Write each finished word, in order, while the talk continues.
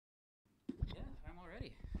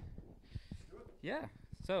Yeah.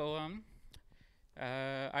 So,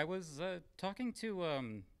 I was talking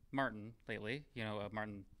to Martin lately.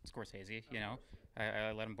 Martin Scorsese. Of course, yeah.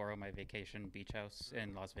 I let him borrow my vacation beach house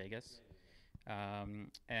in Las Yeah, Vegas, yeah,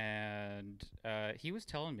 yeah. and he was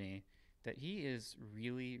telling me that he is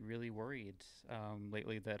really, really worried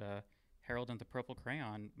lately that Harold and the Purple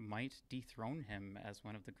Crayon might dethrone him as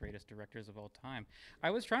one of the greatest directors of all time.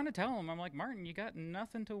 I was trying to tell him, I'm like, Martin, you got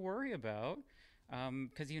nothing to worry about,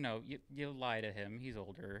 because you lie to him. He's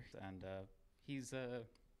older, and he's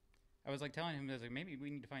I was like telling him, I was like, maybe we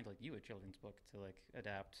need to find like you a children's book to like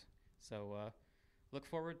adapt. So look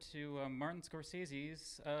forward to Martin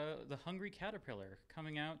Scorsese's The Hungry Caterpillar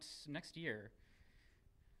coming out next year.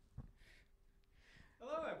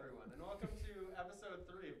 Hello, everyone, and welcome to episode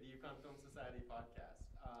 3 of the Yukon Film Society podcast.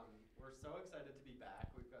 We're so excited to be back.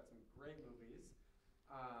 We've got some great movies.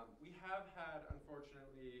 We have had,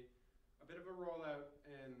 unfortunately, a bit of a rollout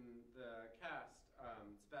in the cast.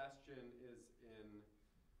 Sebastian is in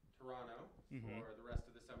Toronto Mm-hmm. for the rest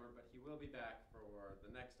of the summer, but he will be back for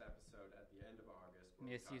the next episode at the end of August.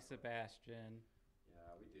 Where we Miss you, talk about, Sebastian.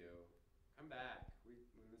 yeah, we do. Come back. We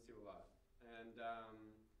miss you a lot. And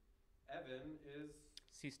Evan is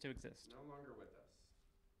Cease to exist. no longer with us.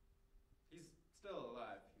 He's still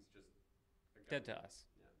alive. He's just a Dead to government, us.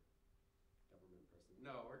 yeah, government person.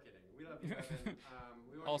 No, we're kidding. We love you, Evan.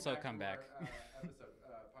 We want you Also, back come to back.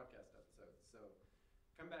 our podcast episodes. So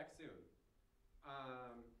come back soon.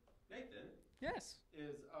 Um, Nathan Yes.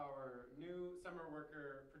 is our new summer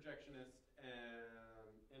worker, projectionist,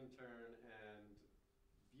 and intern, and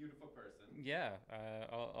beautiful person. Yeah.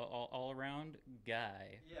 All around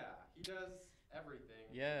guy. Yeah, he does everything.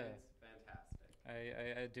 Yeah. And it's fantastic.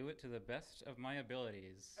 I do it to the best of my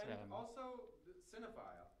abilities. And also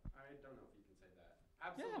cinephile. I don't know if you can say that.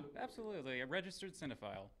 Yeah, Absolutely. absolutely. A registered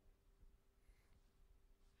cinephile.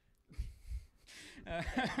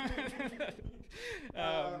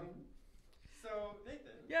 um, So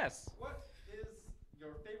Nathan, yes. what is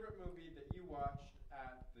your favorite movie that you watched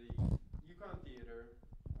at the Yukon Theatre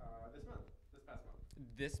this past month?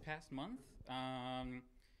 This past month,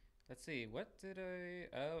 let's see. What did I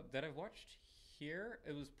that I've watched here?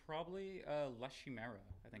 It was probably La Chimera.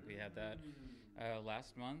 I think we had that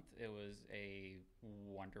last month. It was a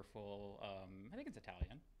wonderful. I think it's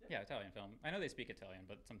Italian. Yeah. Yeah, Italian film. I know they speak Italian,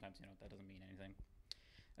 but sometimes that doesn't mean anything.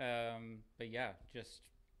 But yeah, just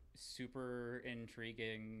super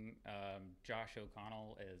intriguing. Josh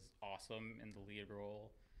O'Connell is awesome in the lead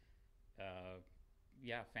role. Uh,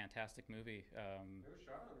 yeah, fantastic movie. It was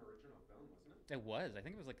shot on original film, wasn't it? It was. I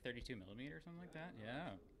think it was like 32 millimeter or something like that. No,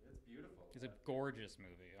 Yeah, absolutely. It's beautiful. it's a gorgeous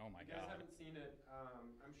movie. Oh my If you guys god. haven't seen it,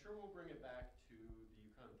 I'm sure we'll bring it back to the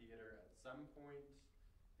Yukon Theatre at some point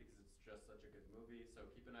because it's just such a good movie. So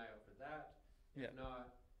keep an eye out for that. If Yeah.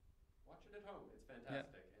 not, watch it at home. It's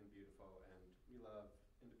fantastic and beautiful, and we love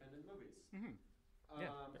independent movies. Hmm.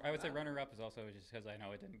 Yeah, I On would say that runner note, up is also just because I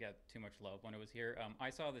know it didn't get too much love when it was here. I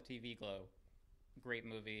saw the TV Glow. Great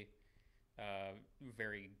movie.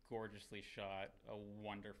 Very gorgeously shot. A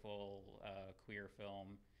wonderful queer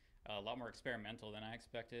film. A lot more experimental than I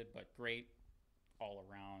expected, but great all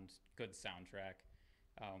around. Good soundtrack.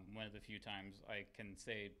 One of the few times I can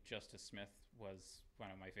say Justice Smith was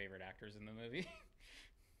one of my favorite actors in the movie.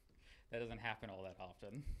 That doesn't happen all that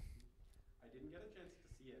often. I didn't get a chance to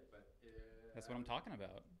see it, but That's what I'm talking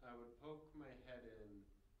about. I would poke my head in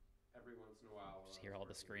every once in a while. Just While I hear was all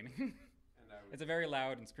the working, screaming. and I would. It's a very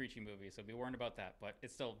loud and screechy movie, so be warned about that. But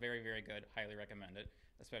it's still very, very good. Highly recommend it,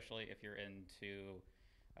 especially if you're into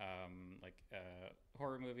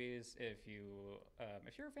horror movies. If you're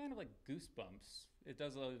a fan of like Goosebumps, it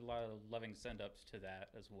does a lot of loving send-ups to that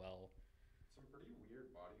as well. Some pretty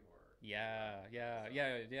weird body horror. Yeah, yeah, So,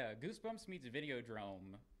 yeah, yeah. Goosebumps meets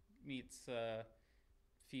Videodrome meets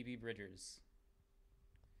Phoebe Bridgers.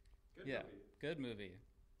 good Yeah, movie. good movie.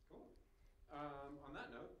 Cool. On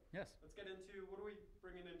that note, Yes. let's get into what are we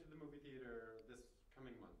bringing into the movie theater this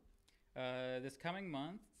coming month? This coming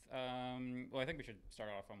month, well, I think we should start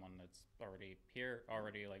off on one that's already here,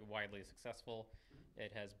 already like widely successful.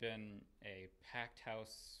 It has been a packed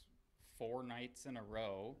house 4 nights in a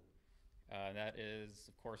row. That is,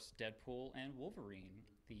 of course, Deadpool and Wolverine,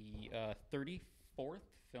 the 34th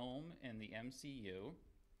film in the MCU.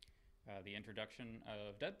 The introduction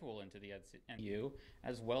of Deadpool into the MCU,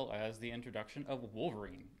 as well as the introduction of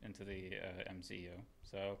Wolverine into the MCU.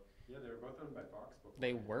 So Yeah, they were both owned by Fox before.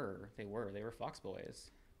 they were Fox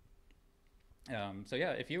boys. So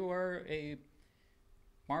yeah, if you are a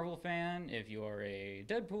Marvel fan, if you are a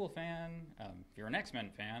Deadpool fan, if you're an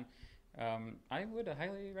X-Men fan, I would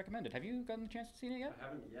highly recommend it. Have you gotten the chance to see it yet? I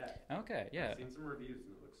haven't yet. Okay, yeah. I've seen some reviews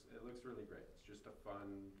and it looks really great. It's just a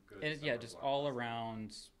fun, good. It is, yeah, summer just all blockbuster.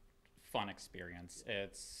 around fun experience.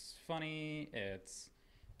 It's funny. It's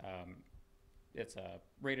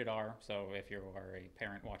rated R, so if you are a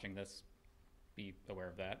parent watching this, be aware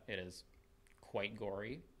of that. It is quite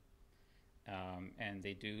gory, and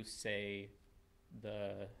they say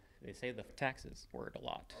the taxes word a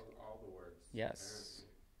lot. All the words. Yes.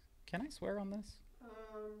 Can I swear on this? I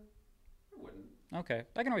wouldn't. Okay,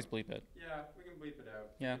 I can always bleep it. Yeah, we can bleep it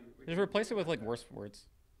out. Yeah, We just can replace it with cut like that. worse words,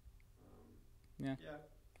 Yeah. Yeah.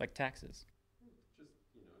 like taxes. Just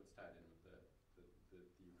it's tied in with the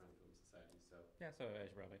Yukon Film Society, so Yeah, so I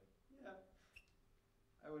should probably. yeah.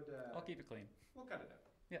 I would. I'll keep it clean. We'll cut it out.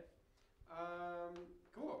 Yeah.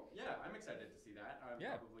 Cool. Yeah, I'm excited to see that. I'm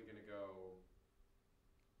Yeah. probably gonna go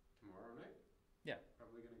tomorrow night. Yeah.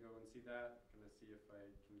 Probably gonna go and see that. Gonna see if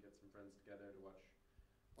I can get some friends together to watch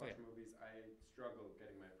Oh, yeah. movies. I struggle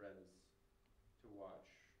getting my friends to watch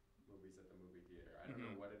movies at the movie theater. I don't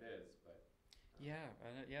know Mhm. what it is, but Yeah,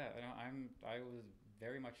 I was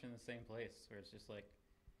very much in the same place where it's just like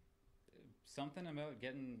something about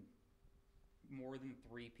getting more than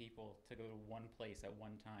 3 people to go to one place at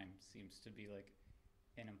one time seems to be like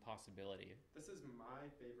an impossibility. this is my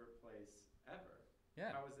favorite place ever.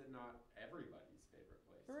 Yeah. How is it not everybody's favorite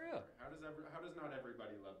place? For real. ever? How does not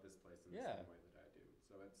everybody love this place in the Yeah. same way that I do?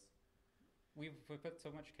 So it's We've put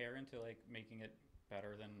so much care into like making it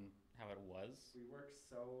better than how it was. we work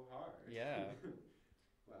so hard. Yeah.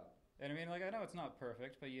 Well, And I mean, like, I know it's not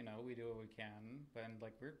perfect, but we do what we can. And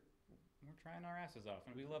like, we're trying our asses off,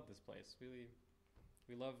 and we love this place.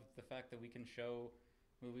 We love the fact that we can show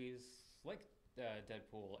movies like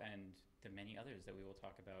Deadpool and the many others that we will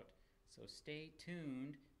talk about. So stay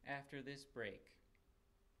tuned after this break.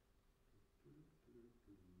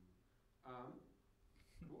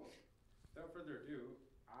 cool. Without further ado,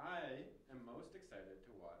 I am most excited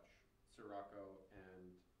to watch Sirrocco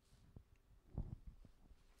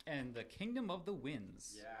And the Kingdom of the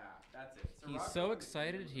Winds. that's it. He's Sirrocco so and the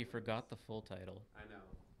excited Kingdom he of the forgot the full title. Winds. I know.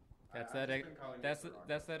 That's I've that. just been calling it That's Sirrocco.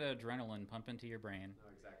 that's that adrenaline pumping to your brain. No,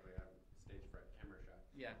 exactly. I'm stage fright, camera shy.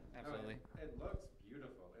 Yeah, No, absolutely. it looks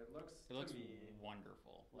beautiful. It looks It looks to me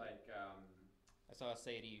wonderful. like I saw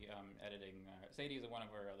Sadie editing. Sadie is one of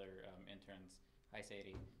our other interns. Hi,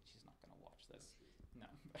 Sadie. She's not gonna watch this. No.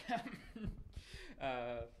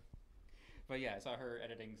 But yeah, I saw her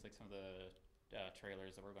editing like some of the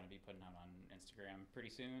trailers that we're going to be putting out on Instagram pretty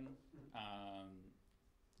soon.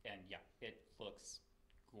 And yeah, it looks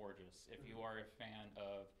gorgeous. If you are a fan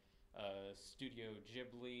of Studio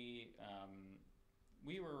Ghibli,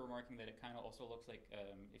 we were remarking that it kind of also looks like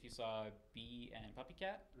if you saw Bee and Puppy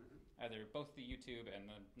Cat, either both the YouTube and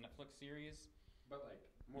the Netflix series. but like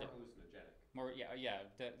more Yeah. hallucinogenic. More,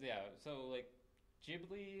 yeah. So like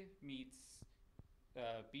Ghibli meets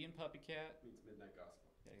Bee and Puppy Cat. Meets Midnight Gospel.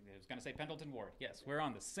 I was gonna say Pendleton Ward. Yes, we're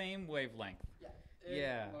on the same wavelength. Yeah.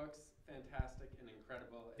 Yeah. It looks fantastic and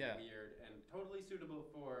incredible and Yeah. weird and totally suitable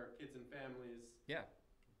for kids and families, Yeah,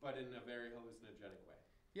 but in a very hallucinogenic way.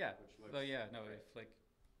 yeah. Which looks So yeah, no, great.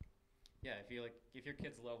 if your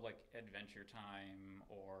kids love like Adventure Time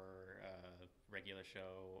or regular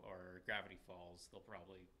show or Gravity Falls, they'll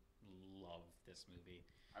probably love this movie.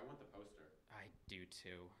 I want the poster. I do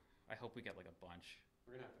too. I hope we get like a bunch.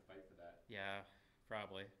 We're gonna have to fight for that. Yeah,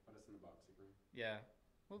 probably. Put us in the boxing ring. Yeah,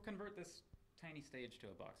 we'll convert this tiny stage to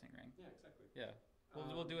a boxing ring. Yeah, exactly. Yeah,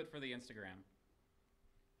 we'll do it for the Instagram.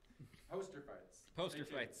 Poster fights. Poster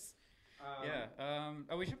Stay tuned. fights. Um,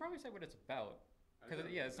 Yeah. We should probably say what it's about. I 'Cause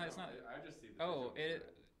don't yeah, it's not- know. it's not- I just see the Oh, visuals it.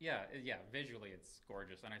 for Yeah. Visually, it's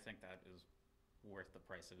gorgeous, and I think that is worth the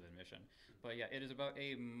price of admission. But yeah, it is about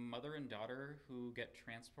a mother and daughter who get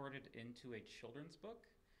transported into a children's book,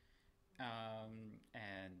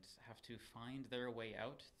 and have to find their way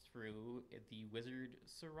out through the wizard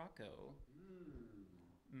Sirrocco.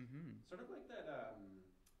 Mm-hmm. Sort of like that.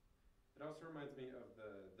 It also reminds me of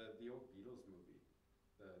the old Beatles movie,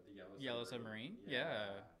 the Yellow Submarine?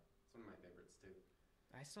 Yeah. It's one of my favorites too.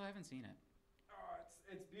 I still haven't seen it. Oh,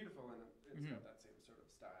 it's beautiful and it's Mhm. got that same sort of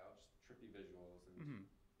style, just trippy visuals and. Mm-hmm.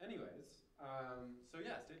 Anyways, so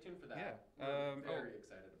yeah, stay tuned for that. Yeah, We're very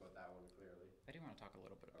excited about that one. Clearly. I do want to talk a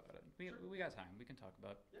little bit about it. Sure. We got time. We can talk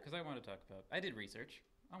about Yeah. because I want to talk about. I did research.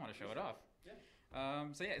 I want to show it Research. off.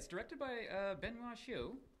 Yeah. So yeah, it's directed by Benoit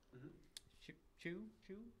Chiu. Mm-hmm. Chu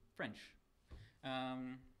French.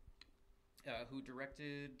 Who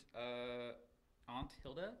directed Aunt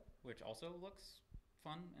Hilda, which also looks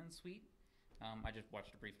fun and sweet. I just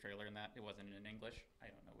watched a brief trailer in that. It wasn't in English. I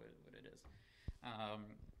don't know what it is.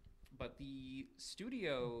 But the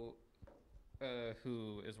studio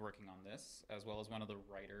who is working on this, as well as one of the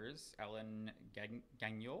writers, Alan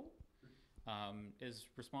Gagnon, is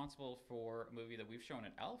responsible for a movie that we've shown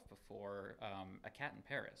at ALF before, A Cat in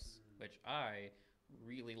Paris, which I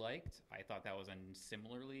really liked. I thought that was a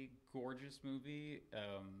similarly gorgeous movie.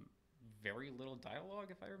 Very little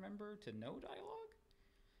dialogue, if I remember, to no dialogue,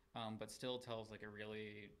 but still tells like a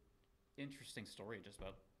really interesting story just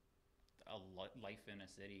about a life in a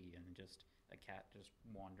city and just a cat just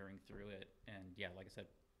wandering through it. And yeah, like I said,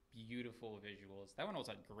 beautiful visuals. That one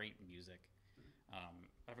also had great music.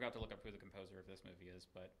 I forgot to look up who the composer of this movie is,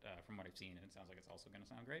 but from what I've seen, it sounds like it's also going to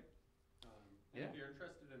sound great. And if you're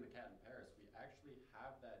interested in The Cat in Paris, we actually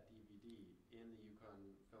have that DVD in the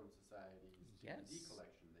Yukon Film Society's DVD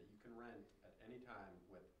collection that you can rent at any time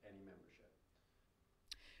with any membership.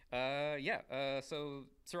 So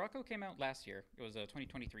Sirrocco came out last year. It was a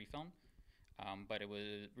 2023 film, but it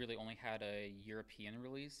really only had a European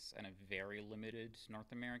release and a very limited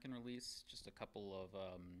North American release. Just a couple of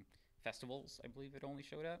festivals, I believe it only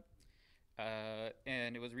showed at.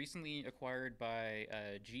 And it was recently acquired by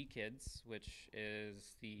G Kids, which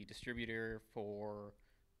is the distributor for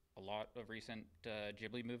a lot of recent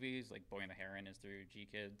Ghibli movies. Like Boy and the Heron is through G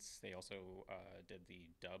Kids. They also did the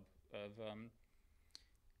dub of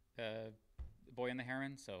Boy and the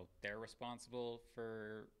Heron, so they're responsible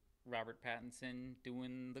for Robert Pattinson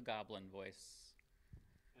doing the Goblin voice.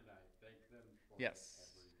 And I thank them for yes. it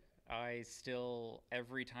every day. I still,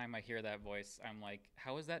 every time I hear that voice, I'm like,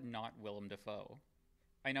 how is that not Willem Dafoe?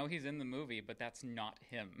 I know he's in the movie, but that's not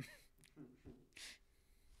him.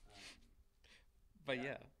 But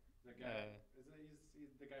yeah. The guy,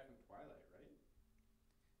 he's the guy from Twilight, right?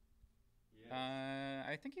 Yes.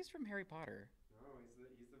 I think he's from Harry Potter. No,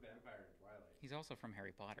 he's the vampire in Twilight. He's also from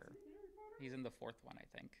Harry Potter. Is he in Harry Potter? He's in the fourth one, I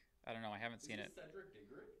think. I don't know. I haven't seen it. Cedric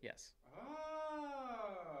Diggory? Yes.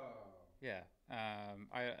 Oh. Yeah.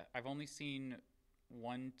 I've only seen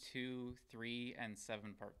 1, 2, 3, and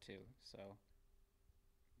 7 Part 2. So.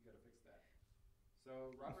 You gotta fix that.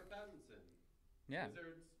 So Robert Pattinson. Yeah.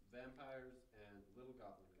 Wizards, vampires, and little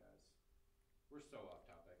goblin guys. We're so off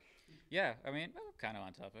topic. Yeah. I mean, well, kind of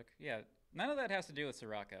on topic. Yeah. None of that has to do with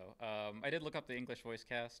Sirrocco. I did look up the English voice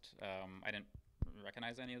cast. I didn't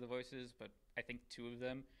recognize any of the voices, but I think 2 of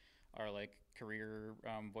them are like career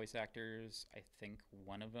voice actors. I think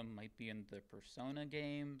one of them might be in the Persona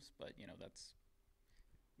games, but you know, that's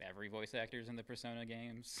every voice actor's in the Persona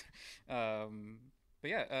games. But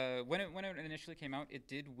yeah, when it initially came out, it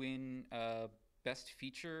did win Best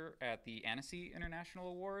Feature at the Annecy International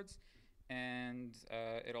Awards, and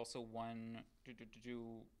it also won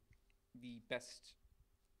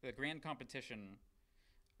the Grand Competition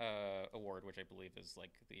Award, which I believe is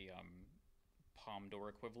like the Palme d'Or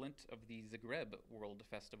equivalent of the Zagreb World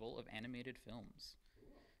Festival of Animated Films.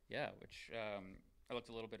 Yeah, which I looked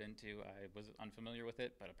a little bit into. I was unfamiliar with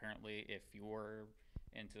it, but apparently if you're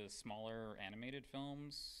into smaller animated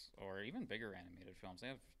films or even bigger animated films, they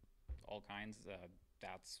have all kinds.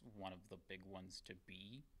 That's one of the big ones to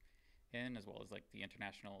be in, as well as like the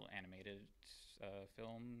International Animated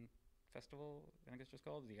Film Festival, I think it's just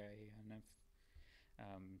called, the IANF.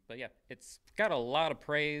 But yeah, it's got a lot of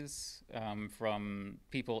praise from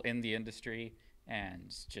people in the industry,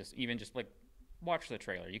 and just like watch the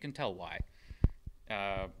trailer, you can tell why.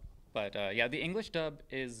 But yeah, the English dub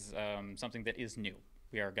is something that is new.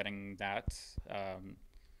 We are getting that.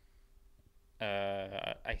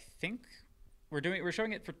 I think we're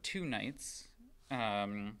showing it for 2 nights.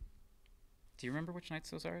 Do you remember which nights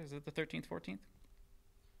those are? Is it the 13th, 14th? I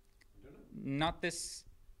don't know. Not this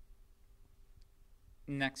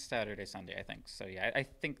next Saturday, Sunday, I think. So yeah, I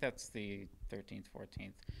think that's the 13th,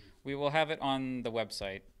 14th. We will have it on the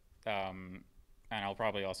website, and I'll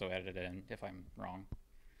probably also edit it in if I'm wrong.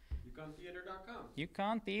 YukonTheatre.com.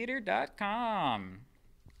 YukonTheatre.com.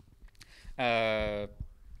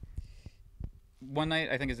 One night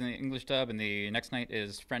I think is in the English dub, and the next night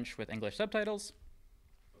is French with English subtitles.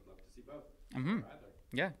 Would love to see both. Mm-hmm. Or either.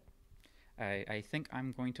 Yeah. I think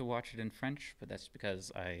I'm going to watch it in French, but that's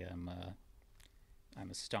because I'm a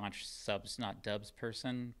staunch subs, not dubs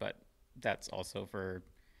person, but that's also for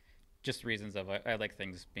just reasons of I like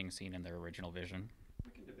things being seen in their original vision. We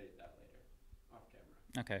can debate that later, off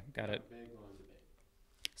camera. Okay, got it. A big, long debate.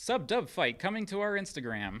 Sub-dub fight coming to our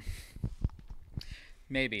Instagram.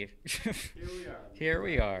 Maybe. Here we are. Here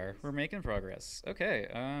we are. We're making progress. Okay,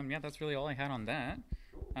 yeah, that's really all I had on that.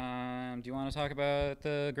 Do you want to talk about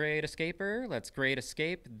the Great Escaper? Let's Great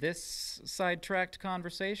Escape this sidetracked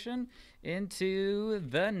conversation into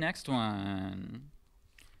the next one.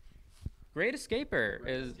 Great Escaper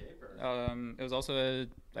is it was also a,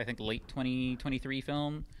 I think, late 2023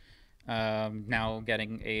 film. Now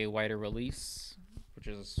getting a wider release, which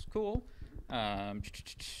is cool.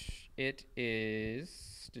 It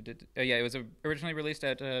is. Yeah, it was originally released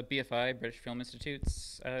at BFI, British Film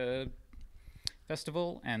Institute's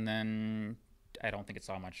festival, and then I don't think it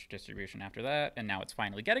saw much distribution after that, and now it's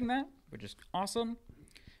finally getting that, which is awesome.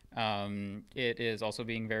 It is also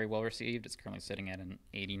being very well received. It's currently sitting at an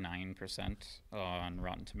 89% on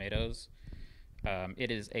Rotten Tomatoes.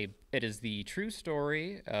 It is the true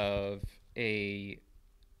story of a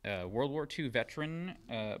World War II veteran,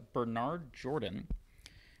 Bernard Jordan,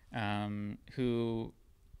 who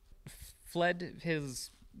fled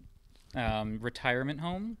his retirement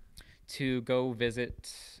home to go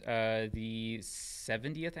visit the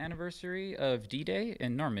 70th anniversary of D-Day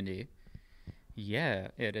in Normandy. Yeah,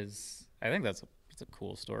 it is. I think it's a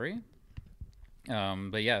cool story.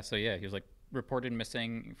 But yeah, he was like reported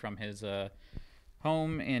missing from his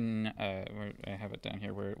home in where, I have it down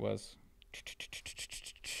here where it was.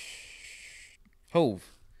 Hove,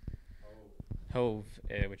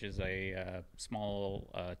 which is a small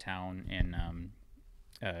town in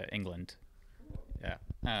England.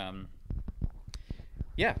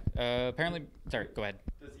 Yeah. Apparently, sorry. Go ahead.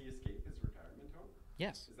 Does he escape his retirement home?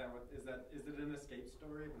 Yes. Is it an escape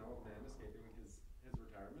story of an old man escaping his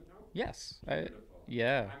retirement home? Yes. Beautiful.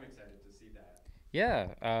 Yeah. I'm excited to see that.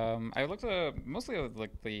 Yeah. I looked mostly at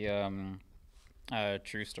like the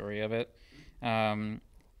true story of it.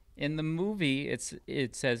 In the movie,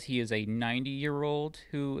 it says he is a 90-year-old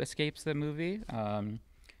who escapes the movie,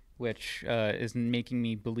 which is making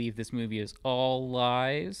me believe this movie is all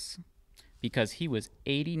lies, because he was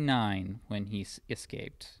 89 when he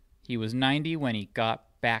escaped. He was 90 when he got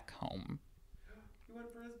back home. He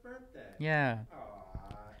went for his birthday. Yeah.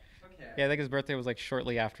 Aww. Okay. Yeah, I think his birthday was like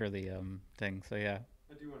shortly after the thing. So yeah.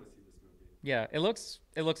 I do want to see this movie. Yeah, it looks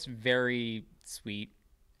very sweet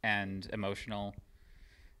and emotional.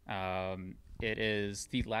 It is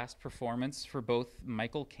the last performance for both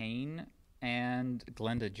Michael Caine and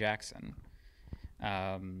Glenda Jackson.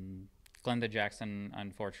 Glenda Jackson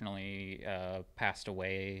unfortunately passed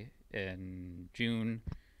away in June,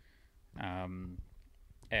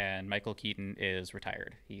 and Michael Keaton is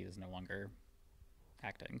retired. He is no longer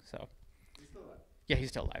acting. So He's still alive. yeah, he's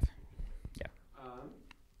still alive.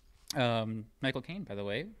 Yeah. Michael Caine, by the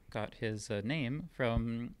way, got his name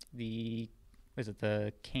from the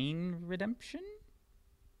Caine Redemption?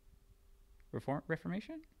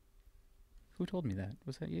 Reformation? Who told me that?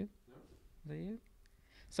 Was that you? No. Was that you?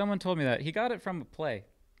 Someone told me that. He got it from a play.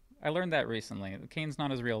 I learned that recently. Caine's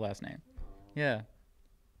not his real last name. Yeah.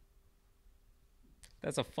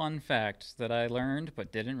 That's a fun fact that I learned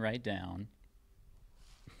but didn't write down.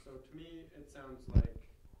 So to me, it sounds like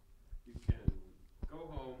you can go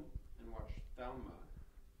home and watch Thelma.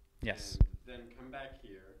 Yes. And then come back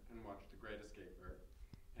here and watch The Great Escaper,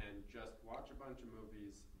 and just watch a bunch of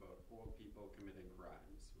movies about old people committing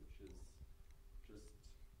crimes, which is just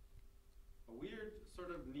a weird sort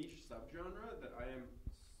of niche subgenre that I am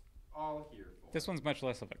all here for. This one's much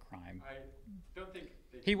less of a crime. I don't think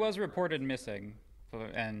He was reported missing,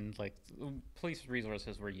 and like police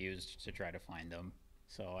resources were used to try to find him.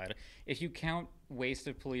 So if you count waste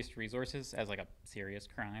of police resources as like a serious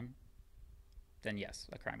crime, then yes,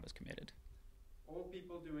 a crime was committed. Old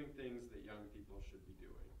people doing things that young people should be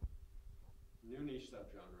doing. New niche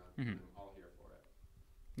subgenre. Mhm. I'm all here for it.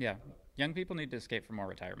 Yeah, young people need to escape from more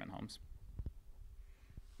retirement homes.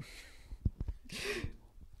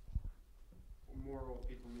 More old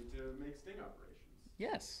people need to make sting operations.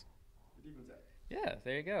 Yes. It even said. Yeah,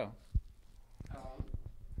 there you go.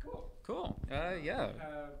 Cool. Cool. Yeah.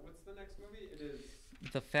 What's the next movie? It is.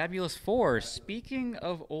 The Fabulous Four. Speaking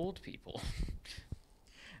of old people,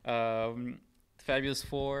 The Fabulous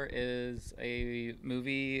Four is a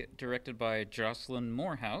movie directed by Jocelyn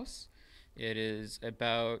Moorhouse. It is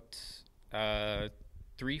about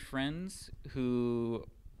three friends who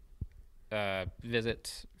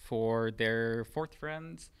visit for their fourth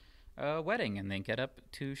friend's wedding, and they get up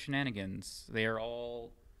to shenanigans. They are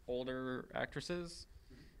all older actresses.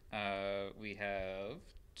 We have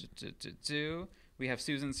we have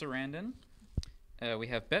Susan Sarandon. We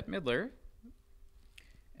have Bette Midler,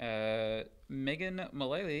 Megan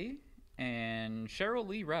Mullally, and Cheryl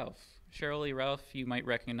Lee Ralph. Cheryl Lee Ralph you might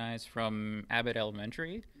recognize from Abbott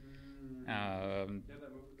Elementary. Yeah,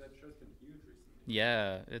 that show's been huge recently.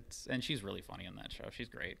 Yeah, and she's really funny on that show. She's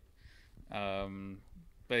great.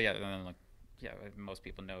 But yeah, most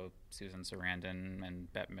people know Susan Sarandon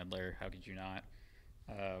and Bette Midler. How could you not?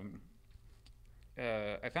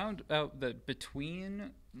 I found out that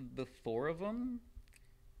between the four of them,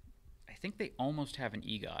 I think they almost have an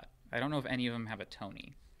EGOT. I don't know if any of them have a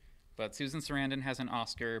Tony, but Susan Sarandon has an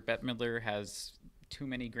Oscar. Bette Midler has too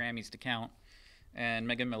many Grammys to count, and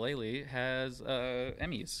Megan Mullally has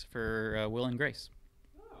Emmys for Will and Grace.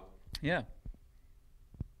 Oh. Yeah.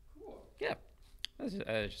 Cool. Yeah.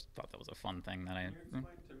 I just thought that was a fun thing that Can you explain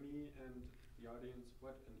to me and the audience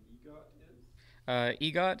what an EGOT is?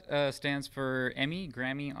 EGOT stands for Emmy,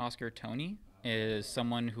 Grammy, Oscar, Tony. Is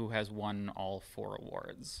someone who has won all 4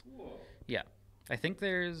 awards. Cool. Yeah. I think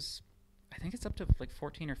it's up to like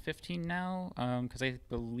 14 or 15 now, because I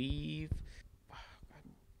believe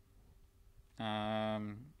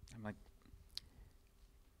I'm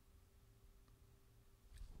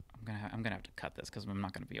gonna have to cut this because I'm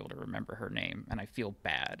not gonna be able to remember her name, and I feel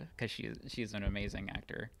bad because she's an amazing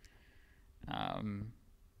actor.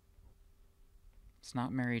 It's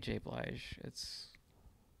not Mary J. Blige.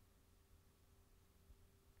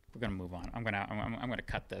 We're gonna move on. I'm gonna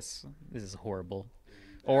cut this. This is horrible.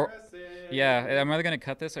 Or yeah, am I gonna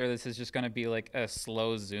cut this, or this is just gonna be like a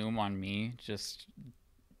slow zoom on me just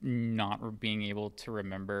not being able to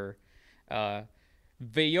remember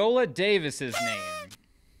Viola Davis's name.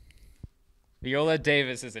 Viola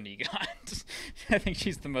Davis is an EGOT. I think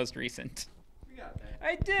she's the most recent. We got that.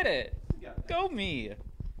 I did it. We got that. Go me.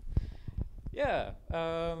 Yeah.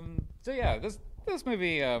 So yeah, this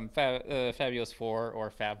movie, Fabulous Four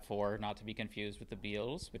or Fab Four, not to be confused with the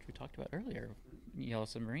Beatles, which we talked about earlier. Yellow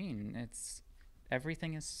Submarine.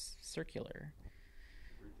 Everything is circular.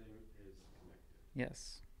 Everything is connected.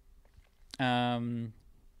 Yes.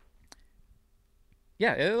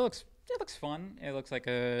 Yeah, it looks fun. It looks like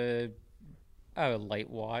a light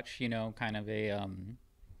watch, kind of a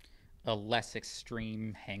less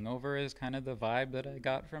extreme Hangover is kind of the vibe that I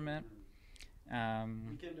got from it.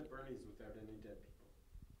 Weekend at Bernie's without any dead people.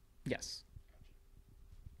 Yes.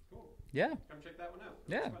 Gotcha. Cool. Yeah. Come check that one out.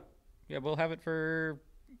 Yeah. Yeah, we'll have it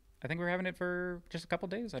I think we're having it for just a couple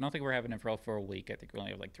days. I don't think we're having it for a week. I think we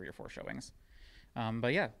only have like 3 or 4 showings.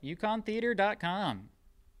 But yeah, yukontheatre.com.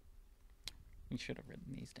 We should have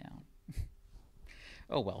written these down.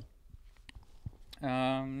 Oh, well.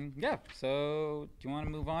 Yeah, so do you want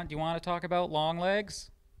to move on? Do you want to talk about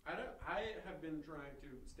Longlegs? I have been trying to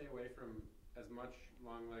stay away from as much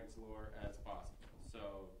Longlegs lore as possible.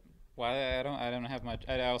 So Well, I don't have much.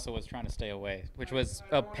 I also was trying to stay away, which was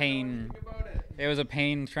a pain. It was a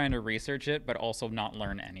pain trying to research it, but also not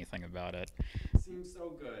learn anything about it. Seems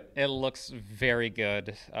so good. It looks very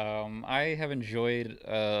good. I have enjoyed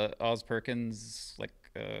Oz Perkins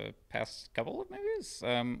past couple of movies.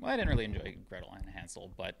 I didn't really enjoy Gretel and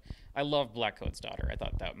Hansel, but I love Blackcoat's Daughter. I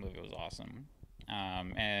thought that movie was awesome.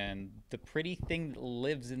 And The Pretty Thing That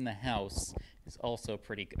Lives in the House is also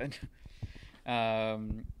pretty good.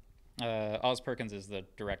 Oz Perkins is the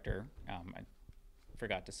director. I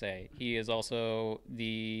forgot to say. He is also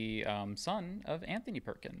the son of Anthony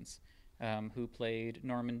Perkins, who played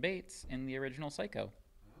Norman Bates in the original Psycho.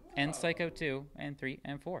 And Psycho 2 and 3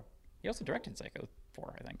 and 4. He also directed Psycho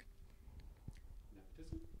 4, I think.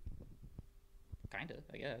 Nepotism? Kinda,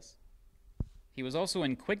 I guess. He was also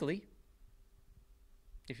in Quigley,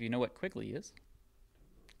 if you know what Quigley is.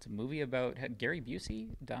 It's a movie about Gary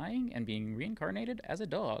Busey dying and being reincarnated as a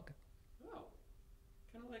dog. Oh.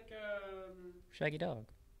 Kind of like, Shaggy Dog.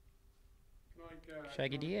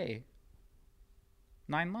 Shaggy no. DA.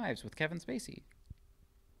 9 Lives with Kevin Spacey.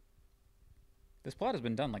 This plot has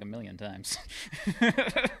been done like a million times.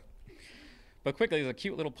 But Quigley is a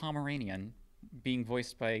cute little Pomeranian being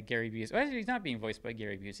voiced by Gary Busey. Well, he's not being voiced by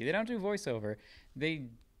Gary Busey. They don't do voiceover. They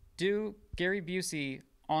do Gary Busey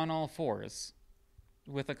on all fours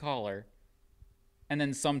with a collar. And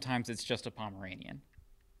then sometimes it's just a Pomeranian.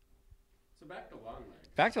 So back to Longlegs.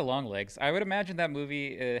 Back to Longlegs. I would imagine that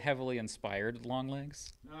movie heavily inspired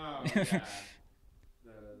Longlegs. Oh, yeah.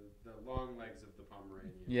 the long legs of the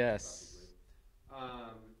Pomeranian. Yes.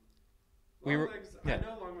 Longlegs, I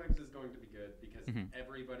know Longlegs is going to be good because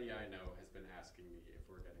everybody I know has been asking me if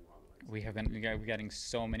we're getting Longlegs. We're getting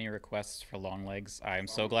so many requests for Longlegs. I'm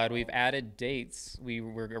so glad we've added dates. We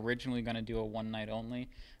were originally going to do a one night only.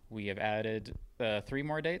 We have added 3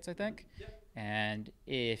 more dates, I think. Yep. And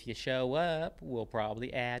if you show up, we'll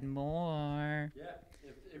probably add more. Yeah.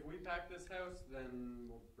 If we pack this house, then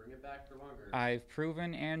we'll bring it back for longer. I've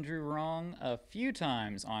proven Andrew wrong a few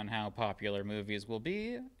times on how popular movies will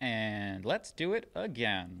be, and let's do it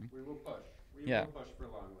again. We will push. We will push for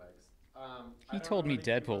Longlegs. He told me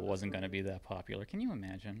Deadpool wasn't going to be that popular. Can you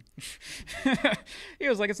imagine? He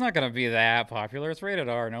was like, it's not going to be that popular. It's rated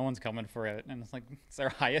R. No one's coming for it. And it's like, it's their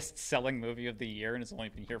highest selling movie of the year, and it's only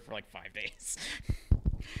been here for like 5 days.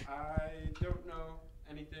 I don't know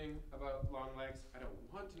anything about Longlegs. I don't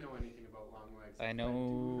want to know anything about Longlegs. I I do know.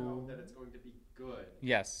 know that it's going to be good.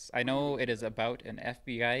 Yes, I know it is about an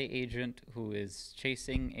FBI agent who is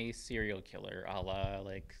chasing a serial killer, a la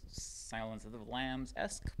like Silence of the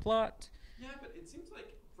Lambs-esque plot. Yeah, but it seems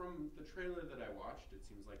like from the trailer that I watched, it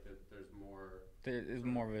seems like that there's more. There is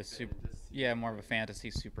more of a super, fantasy more of a fantasy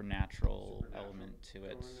supernatural element to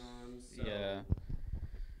it. going on, so Yeah.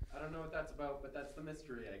 I don't know what that's about, but that's the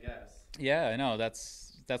mystery, I guess. Yeah, I know.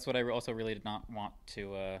 That's what I also really did not want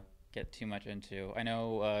to get too much into. I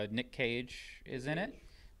know Nick Cage is in it.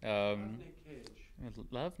 Love Nick Cage.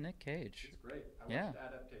 Love Nick Cage. It's great. I Yeah. watched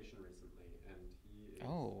Adaptation recently, and he is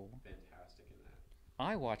fantastic in that.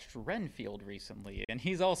 I watched Renfield recently, and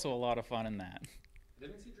he's also a lot of fun in that. I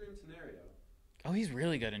didn't see Dream Scenario. Oh, he's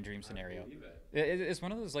really good in Dream Scenario. I believe it. It's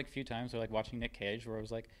one of those like few times where like watching Nick Cage where I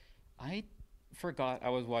was like, I forgot I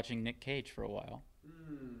was watching Nick Cage for a while.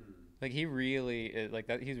 Like he really is, like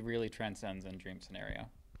that. He really transcends in Dream Scenario.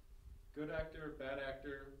 Good actor, bad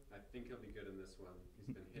actor. I think he'll be good in this one.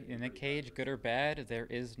 He's been hit. In Nick Cage, good or bad, there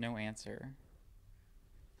is no answer.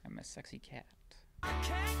 I'm a sexy cat.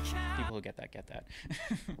 People who get that.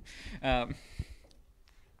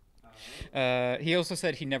 He also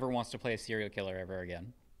said he never wants to play a serial killer ever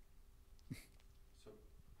again. So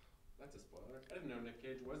that's a spoiler. I didn't know Nick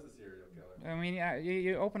Cage was the serial killer. I mean, yeah,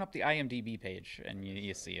 you open up the IMDb page and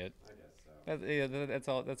you see it. I guess so. That's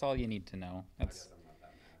all. That's all you need to know. I guess I'm not that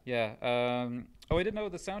mad. Yeah. Oh, I didn't know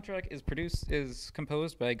the soundtrack is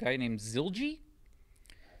composed by a guy named Zildji.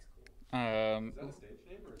 That's cool. Is that a stage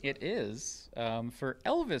name or is It that is for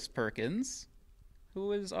Elvis Perkins,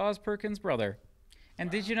 who is Oz Perkins' brother. And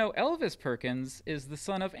did you know Elvis Perkins is the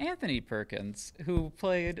son of Anthony Perkins, who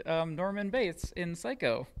played Norman Bates in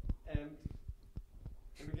Psycho? And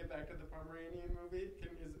can we get back to the Pomeranian movie?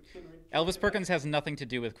 Can we Elvis Perkins has nothing to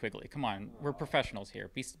do with Quigley. Come on, we're professionals here.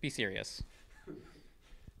 Be serious.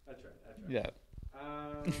 I tried. Yeah.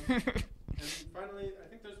 And finally, I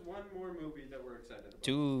think there's one more movie that we're excited about.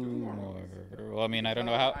 Two more. more. Well, I mean, I don't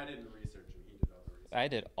know how. I didn't research and he did all the research. I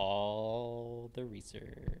did all the research.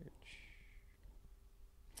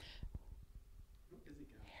 What is he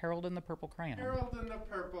got? Harold and the Purple Crayon. Harold and the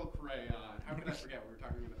Purple Crayon. How could I forget? We were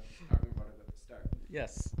talking about it at the start.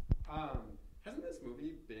 Yes. Hasn't this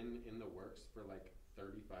movie been in the works for like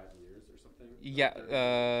 35 years or something?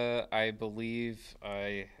 Yeah, I believe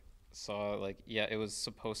I saw it was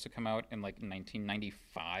supposed to come out in like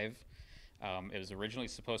 1995. It was originally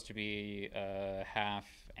supposed to be half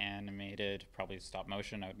animated, probably stop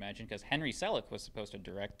motion, I would imagine, because Henry Selick was supposed to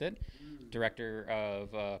direct it, director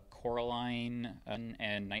of Coraline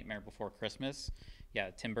and Nightmare Before Christmas.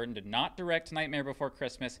 Yeah, Tim Burton did not direct Nightmare Before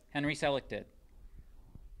Christmas. Henry Selick did.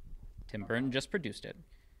 Tim Burton just produced it.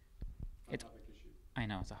 Hot topic issue. I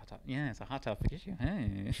know, it's a hot topic. Yeah, it's a hot topic issue.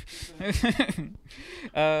 Hey.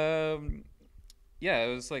 Yeah,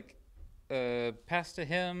 it was like passed to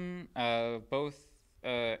him. Both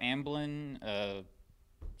Amblin,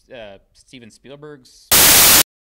 Steven Spielberg's